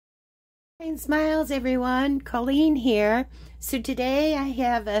And smiles, everyone. Colleen here. So today I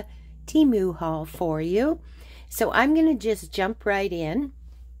have a Temu haul for you. So I'm going to just jump right in.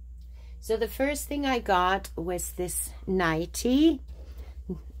 So the first thing I got was this nightie.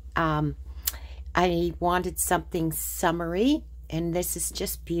 I wanted something summery, and this is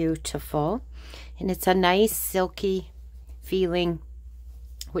just beautiful. And it's a nice silky feeling,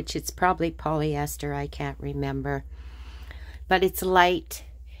 which it's probably polyester, I can't remember. But it's light.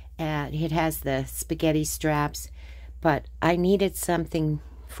 It has the spaghetti straps, but I needed something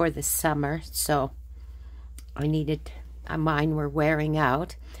for the summer, so I needed, mine were wearing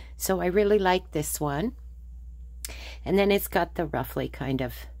out, so I really like this one. And then it's got the ruffly kind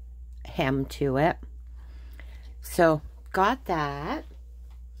of hem to it, so got that.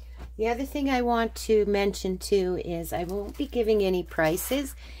 The other thing I want to mention too is I won't be giving any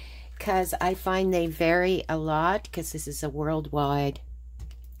prices because I find they vary a lot, because this is a worldwide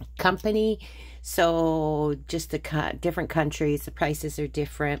company, so just the different countries, the prices are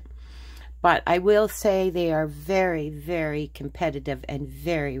different. But I will say they are very, very competitive and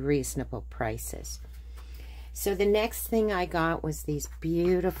very reasonable prices. So the next thing I got was these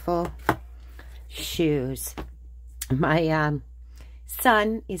beautiful shoes. My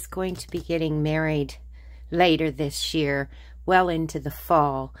son is going to be getting married later this year, well into the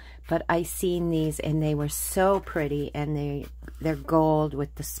fall, but I seen these and they were so pretty, and they're gold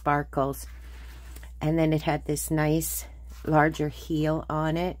with the sparkles, and then it had this nice larger heel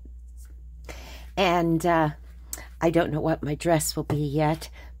on it. And I don't know what my dress will be yet,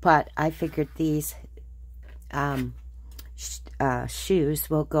 but I figured these shoes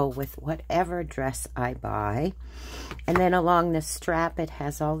will go with whatever dress I buy. And then along the strap it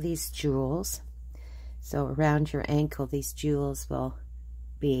has all these jewels. So around your ankle these jewels will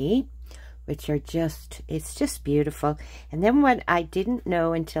be, which are just, it's just beautiful. And then what I didn't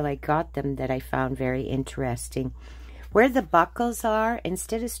know until I got them that I found very interesting, where the buckles are,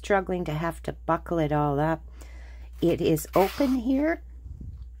 instead of struggling to have to buckle it all up, it is open here.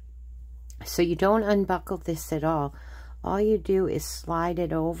 So you don't unbuckle this at all. All you do is slide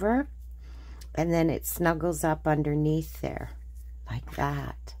it over, and then it snuggles up underneath there, like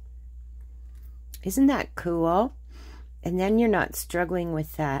that. Isn't that cool? And then you're not struggling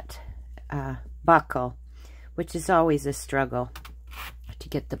with that buckle, which is always a struggle to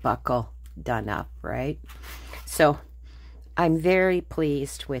get the buckle done up, right? So I'm very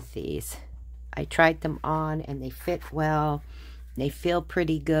pleased with these. I tried them on and they fit well. They feel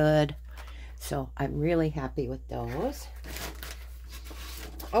pretty good. So I'm really happy with those.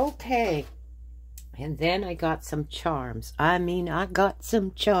 Okay. And then I got some charms. I got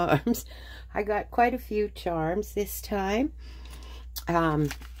some charms. I got quite a few charms this time.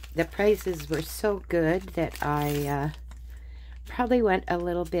 The prices were so good that I probably went a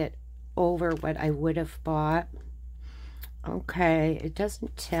little bit over what I would have bought. Okay, it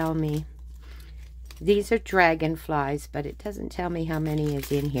doesn't tell me. These are dragonflies, but it doesn't tell me how many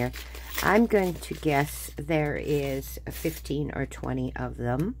is in here. I'm going to guess there is 15 or 20 of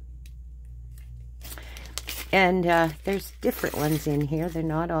them. And there's different ones in here. They're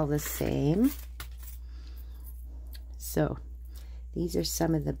not all the same. So these are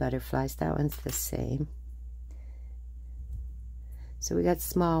some of the butterflies. That one's the same. So we got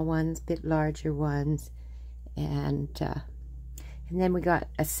small ones, bit larger ones, and then we got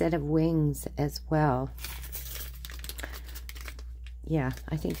a set of wings as well. Yeah,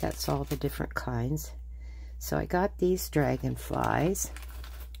 I think that's all the different kinds. So I got these dragonflies.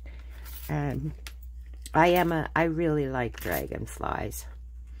 I really like dragonflies.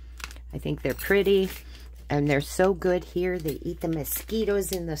 I think they're pretty, and they're so good here. They eat the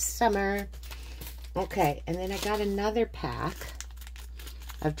mosquitoes in the summer. Okay, and then I got another pack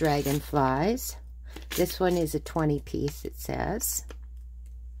of dragonflies. This one is a 20-piece, it says.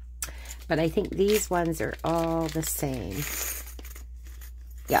 But I think these ones are all the same.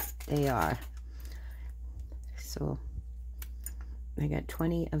 Yeah, they are. So I got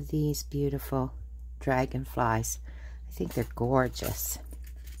 20 of these beautiful dragonflies. I think they're gorgeous.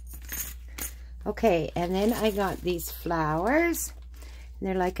 Okay, and then I got these flowers.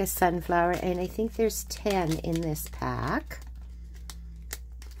 They're like a sunflower, and I think there's 10 in this pack.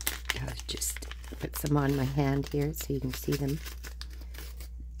 I'll just put some on my hand here so you can see them.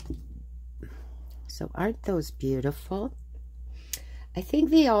 So aren't those beautiful? I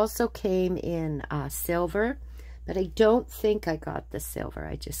think they also came in silver, but I don't think I got the silver.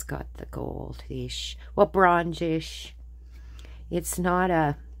 I just got the goldish, well, bronzish. It's not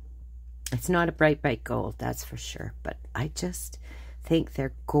a bright gold, that's for sure. But I just think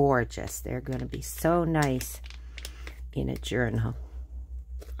they're gorgeous. They're going to be so nice in a journal.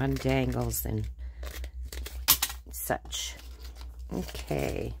 on dangles and such.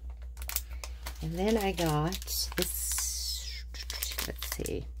 Okay. And then I got this, let's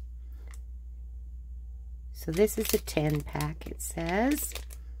see. So this is a 10 pack, it says.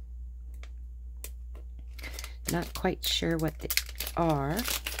 Not quite sure what they are.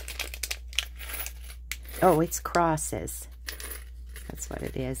 Oh, it's crosses. That's what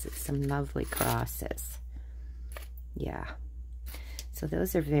it is. It's some lovely crosses. Yeah. So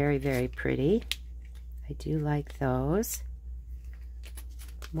those are very, very pretty. I do like those.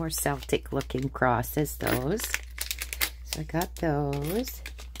 More Celtic looking crosses, those. So I got those.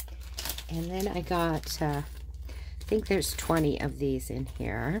 And then I got, I think there's 20 of these in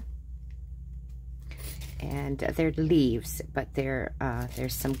here. And they're leaves, but they're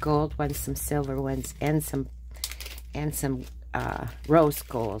there's some gold ones, some silver ones, and some rose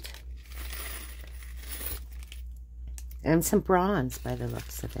gold. And some bronze by the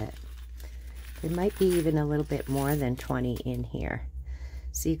looks of it. There might be even a little bit more than 20 in here.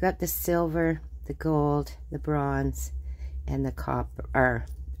 So you got the silver, the gold, the bronze, and the copper, or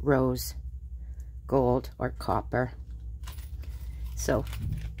rose gold or copper. So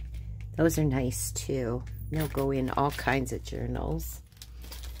those are nice too. They'll go in all kinds of journals.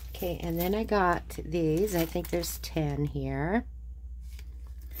 Okay, and then I got these. I think there's 10 here.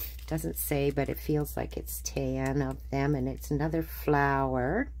 Doesn't say, but it feels like it's 10 of them, and it's another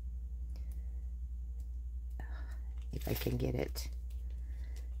flower. If I can get it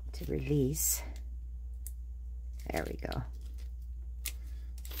to release. There we go.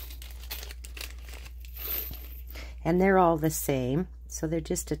 And they're all the same, so they're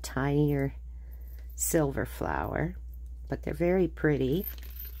just a tinier silver flower, but they're very pretty.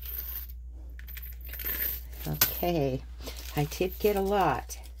 Okay, I did get a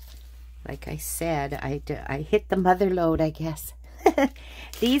lot. Like I said, I hit the mother load, I guess.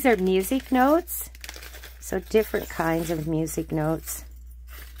 These are music notes, so different kinds of music notes.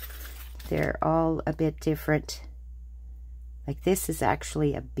 They're all a bit different. Like this is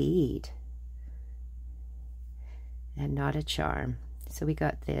actually a bead and not a charm. So we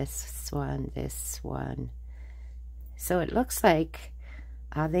got this one. So it looks like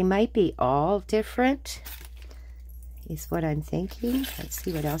they might be all different, is what I'm thinking. Let's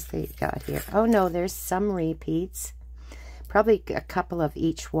see what else they got here. Oh no, there's some repeats. Probably a couple of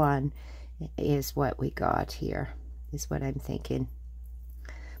each one is what we got here, is what I'm thinking.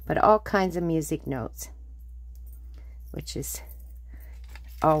 But all kinds of music notes, which is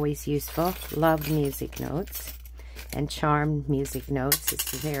always useful. Love music notes. And charm music notes.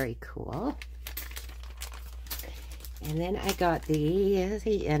 It's very cool. And then I got these,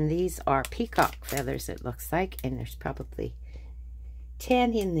 and these are peacock feathers, it looks like, and there's probably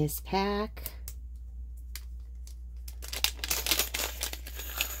 10 in this pack.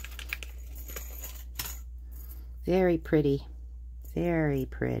 Very pretty. Very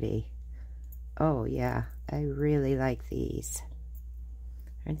pretty. Oh yeah, I really like these.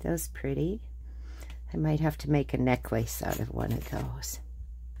 Aren't those pretty? I might have to make a necklace out of one of those.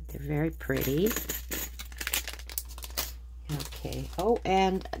 They're very pretty. Okay. Oh,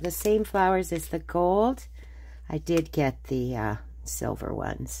 and the same flowers as the gold. I did get the silver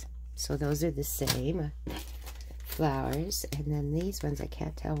ones. So those are the same flowers. And then these ones, I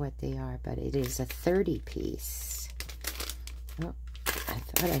can't tell what they are, but it is a 30 piece. Oh, I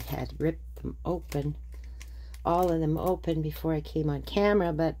thought I had ripped them open. All of them open before I came on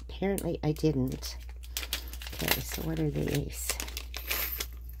camera, but apparently I didn't. Okay, so what are these?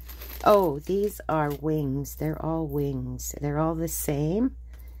 Oh, these are wings. They're all wings. They're all the same,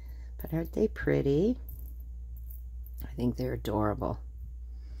 but aren't they pretty? I think they're adorable.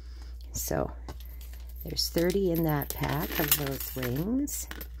 So there's 30 in that pack of those wings.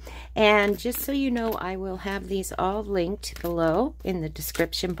 And just so you know, I will have these all linked below in the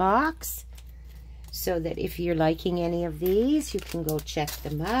description box, so that if you're liking any of these, you can go check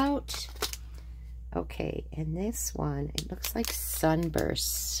them out. Okay, and this one, it looks like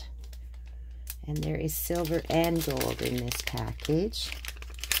sunbursts. And there is silver and gold in this package,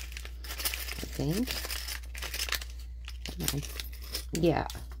 I think. Come on. Yeah.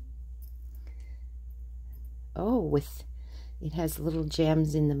 Oh, it has little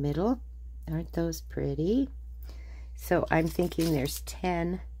gems in the middle. Aren't those pretty? So I'm thinking there's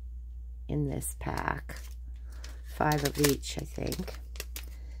 10 in this pack. 5 of each, I think.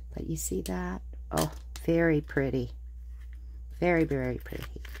 But you see that? Oh, very pretty. Very, very pretty.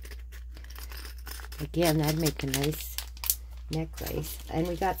 Again, that'd make a nice necklace. And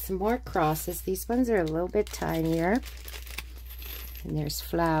we got some more crosses. These ones are a little bit tinier. And there's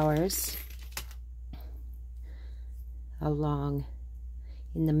flowers along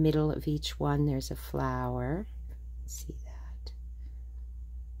In the middle of each one, there's a flower. See that?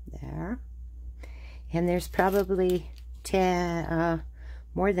 There. And there's probably 10,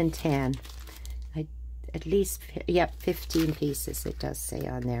 more than 10. At least, yep, 15 pieces it does say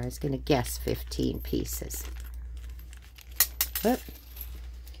on there. I was going to guess 15 pieces. But,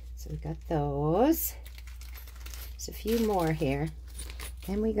 so we got those. There's a few more here.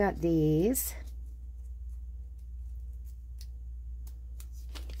 Then we got these.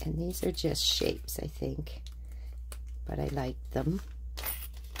 And these are just shapes, I think. But I like them.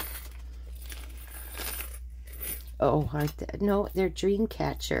 Oh, aren't they? No, they're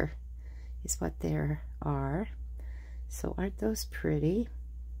Dreamcatcher is what they are. So aren't those pretty?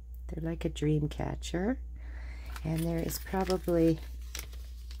 They're like a dream catcher. And there is probably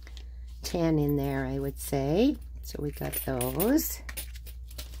 10 in there, I would say. So we got those.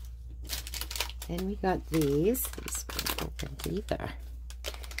 Then we got these. These weren't opened either.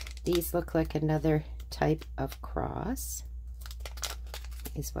 These look like another type of cross,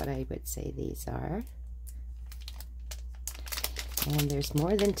 is what I would say these are. And there's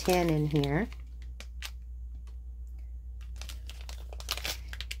more than 10 in here.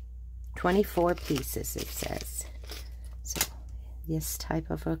 24 pieces, it says. So this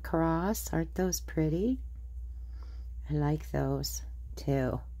type of a cross, aren't those pretty? I like those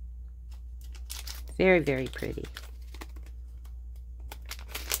too. Very, very pretty.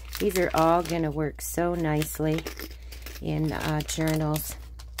 These are all going to work so nicely in journals.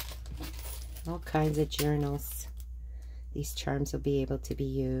 All kinds of journals. These charms will be able to be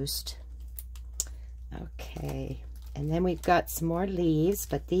used. Okay. And then we've got some more leaves,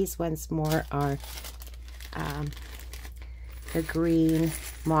 but these ones more are the green,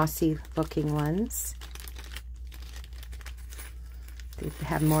 mossy looking ones. They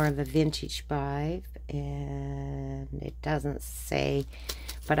have more of a vintage vibe, and it doesn't say,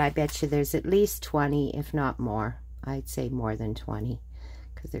 but I bet you there's at least 20, if not more. I'd say more than 20,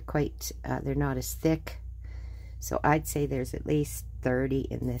 because they're quite, they're not as thick. So I'd say there's at least 30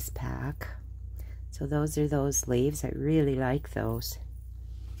 in this pack. So those are those leaves. I really like those.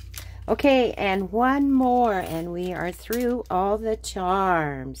 Okay, and one more, and we are through all the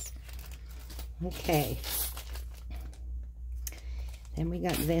charms. Okay. Then we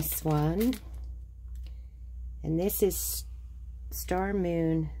got this one. And this is Star,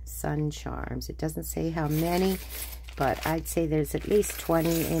 Moon, Sun charms. It doesn't say how many, but I'd say there's at least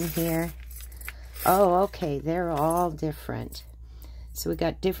 20 in here. Oh, okay, they're all different. So we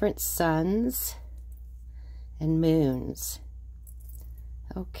got different suns and moons.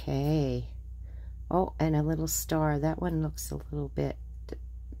 Okay. Oh, and a little star. That one looks a little bit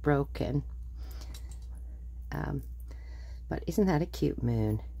broken. But isn't that a cute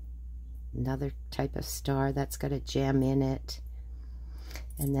moon? Another type of star that's got a gem in it.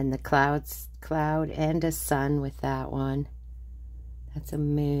 And then the cloud and a sun with that one. That's a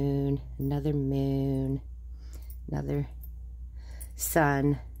moon, another moon, another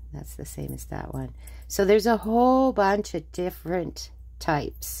sun. That's the same as that one. So there's a whole bunch of different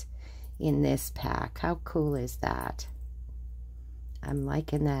types in this pack. How cool is that? I'm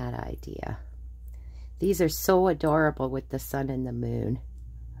liking that idea. These are so adorable with the sun and the moon.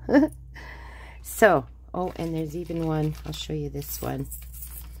 So, oh, and there's even one. I'll show you this one.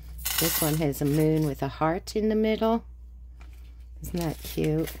 This one has a moon with a heart in the middle. Isn't that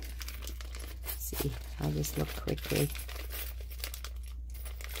cute? Let's see, I'll just look quickly.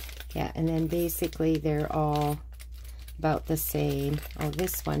 Yeah, and then basically they're all about the same. Oh,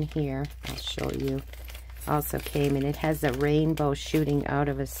 this one here, I'll show you, also came, and it has a rainbow shooting out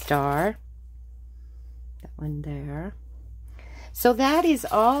of a star. That one there. So that is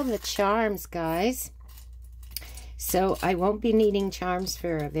all the charms, guys. So I won't be needing charms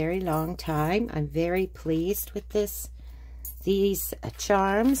for a very long time. I'm very pleased with these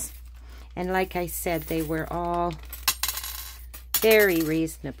charms. And like I said, they were all very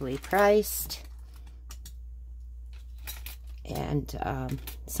reasonably priced. And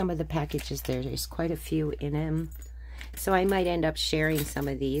some of the packages there's quite a few in them. So I might end up sharing some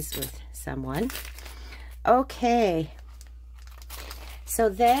of these with someone. Okay. So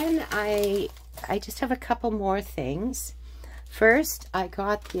then I just have a couple more things. First, I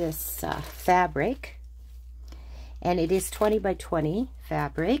got this fabric. And it is 20 by 20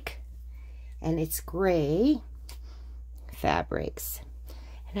 fabric. And it's gray fabrics.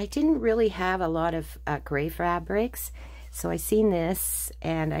 And I didn't really have a lot of gray fabrics. So I seen this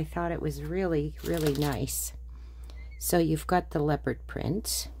and I thought it was really, really nice. So you've got the leopard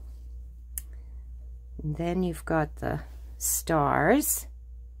print. And then you've got the stars.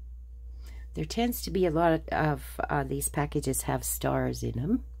 there tends to be a lot of these packages have stars in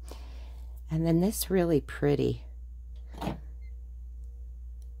them. And then this really pretty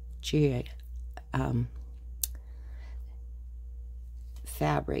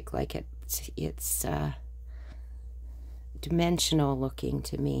fabric, like it's dimensional looking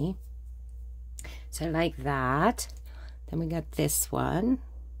to me. So I like that. Then we got this one.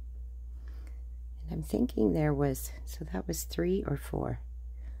 And I'm thinking there was, so that was 3 or 4.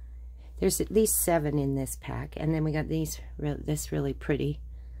 There's at least 7 in this pack. And then we got this really pretty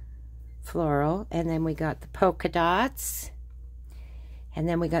floral. And then we got the polka dots. And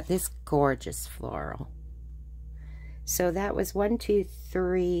then we got this gorgeous floral. So that was 1, 2,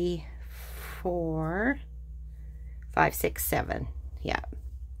 3, 4, 5, 6, 7. Yeah,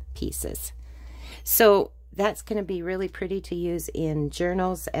 pieces. So that's going to be really pretty to use in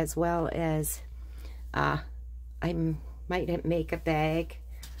journals, as well as I might make a bag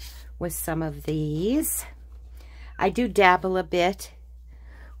with some of these. I do dabble a bit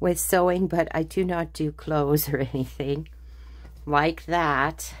with sewing, but I do not do clothes or anything like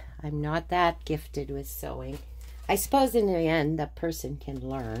that. I'm not that gifted with sewing. I suppose in the end the person can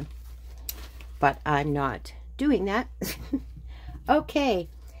learn, but I'm not doing that. Okay,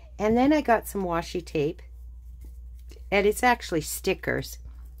 and then I got some washi tape, and it's actually stickers,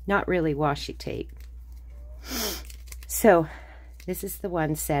 not really washi tape. So this is the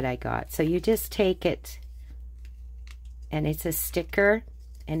one set I got. So you just take it, and it's a sticker,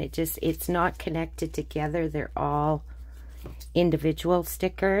 and it's not connected together. They're all individual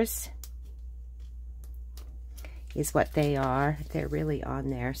stickers is what they are. They're really on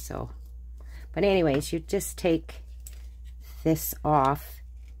there. So, but anyways, you just take this off,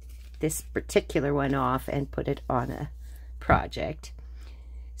 this particular one off, and put it on a project.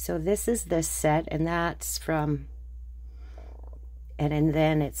 So this is this set, and that's from, and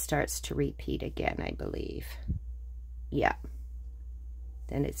then it starts to repeat again, I believe. Yeah,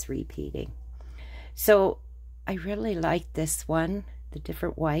 then it's repeating. So I really like this one, the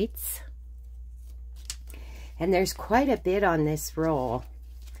different whites. And there's quite a bit on this roll.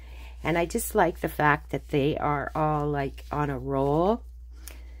 And I just like the fact that they are all like on a roll.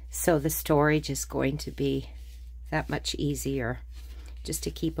 So the storage is going to be that much easier just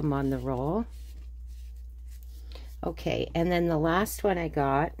to keep them on the roll. Okay, and then the last one I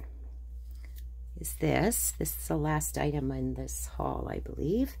got is this. This is the last item in this haul, I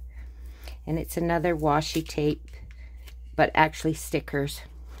believe. And it's another washi tape, but actually stickers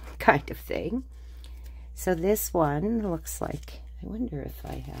kind of thing. So this one looks like, I wonder if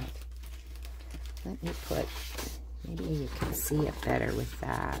I have, let me put, maybe you can see it better with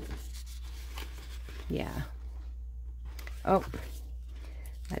that. Yeah. Oh,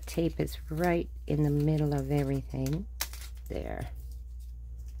 that tape is right in the middle of everything. There.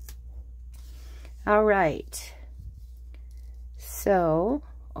 All right. So,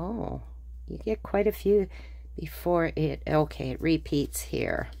 oh, you get quite a few before it, okay, it repeats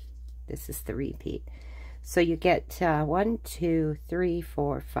here. This is the repeat. So you get 1, 2, 3,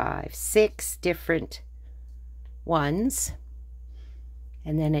 4, 5, 6 different ones,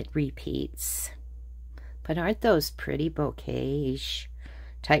 and then it repeats. But aren't those pretty bouquet-ish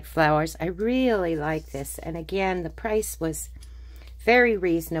type flowers? I really like this. And again, the price was very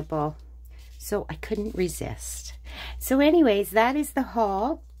reasonable, so I couldn't resist. So anyways, that is the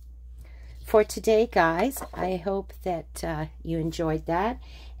haul for today, guys. I hope that you enjoyed that.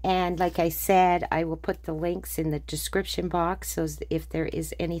 And like I said, I will put the links in the description box, so if there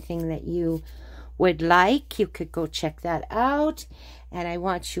is anything that you would like, you could go check that out. And I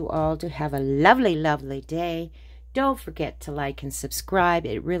want you all to have a lovely, lovely day. Don't forget to like and subscribe.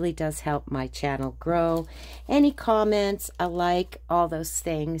 It really does help my channel grow. Any comments, a like, all those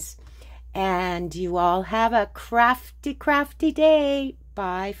things. And you all have a crafty, crafty day.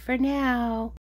 Bye for now.